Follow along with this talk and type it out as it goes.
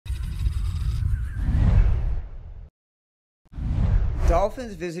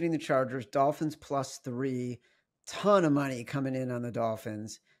Dolphins visiting the Chargers. Dolphins +3. Ton of money coming in on the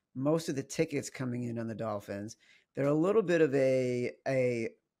Dolphins. Most of the tickets coming in on the Dolphins. They're a little bit of a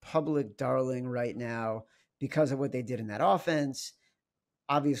public darling right now because of what they did in that offense.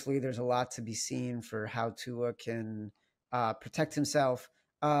 Obviously, there's a lot to be seen for how Tua can protect himself.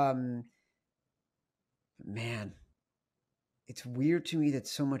 Man, it's weird to me that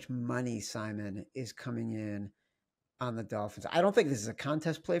so much money, Simon, is coming in on the Dolphins. I don't think this is a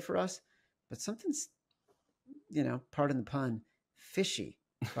contest play for us, but something's, pardon the pun, fishy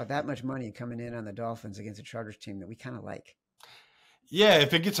about that much money coming in on the Dolphins against a Chargers team that we kind of like. Yeah,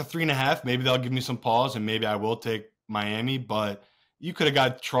 if it gets a 3.5, maybe they'll give me some pause, and maybe I will take Miami. But you could have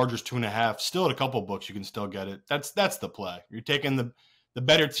got Chargers 2.5. Still at a couple books, you can still get it. That's the play. You're taking the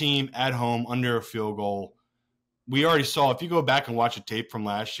better team at home under a field goal. We already saw, if you go back and watch a tape from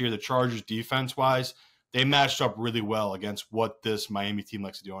last year, the Chargers defense-wise, they matched up really well against what this Miami team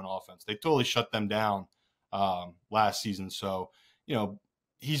likes to do on offense. They totally shut them down last season. So,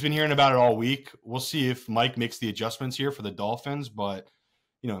 he's been hearing about it all week. We'll see if Mike makes the adjustments here for the Dolphins. But,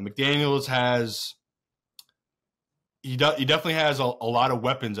 McDaniels has – he definitely has a lot of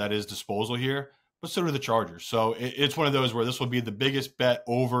weapons at his disposal here, but so do the Chargers. So it's one of those where this will be the biggest bet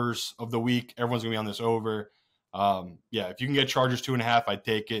overs of the week. Everyone's going to be on this over. If you can get Chargers 2.5, I'd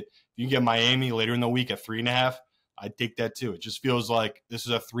take it. If you can get Miami later in the week at 3.5, I'd take that too. It just feels like this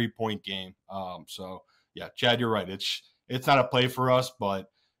is a 3-point game. Chad, you're right. It's not a play for us, but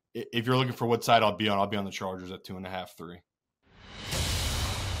if you're looking for what side I'll be on the Chargers at 2.5, 3.